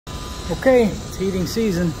Okay, it's heating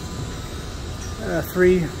season.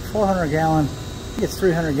 400 gallon, I think it's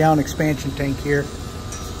 300 gallon expansion tank here.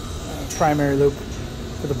 Primary loop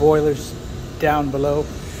for the boilers down below.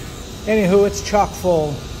 Anywho, it's chock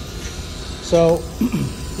full. So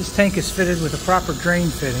this tank is fitted with a proper drain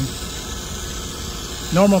fitting.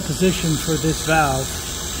 Normal position for this valve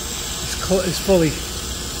is fully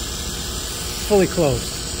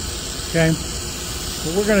closed. Okay,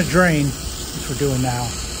 what we're going to drain, which we're doing now,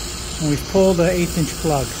 and we've pulled the 1/8 inch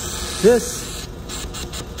plug. This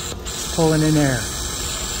is pulling in air.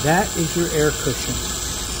 That is your air cushion.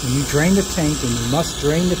 When you drain the tank, and you must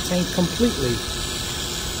drain the tank completely,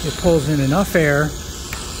 it pulls in enough air.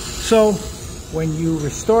 So when you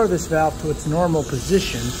restore this valve to its normal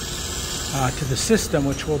position, to the system,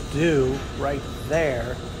 which we'll do right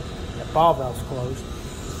there, that ball valve's closed,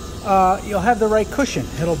 you'll have the right cushion.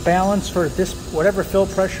 It'll balance for this, whatever fill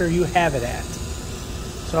pressure you have it at.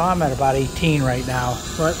 So I'm at about 18 right now.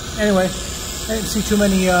 But anyway, I didn't see too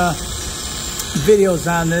many videos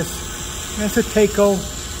on this. It's a Taco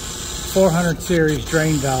 400 series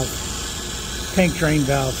drain valve, tank drain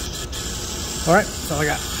valve. All right, that's all I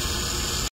got.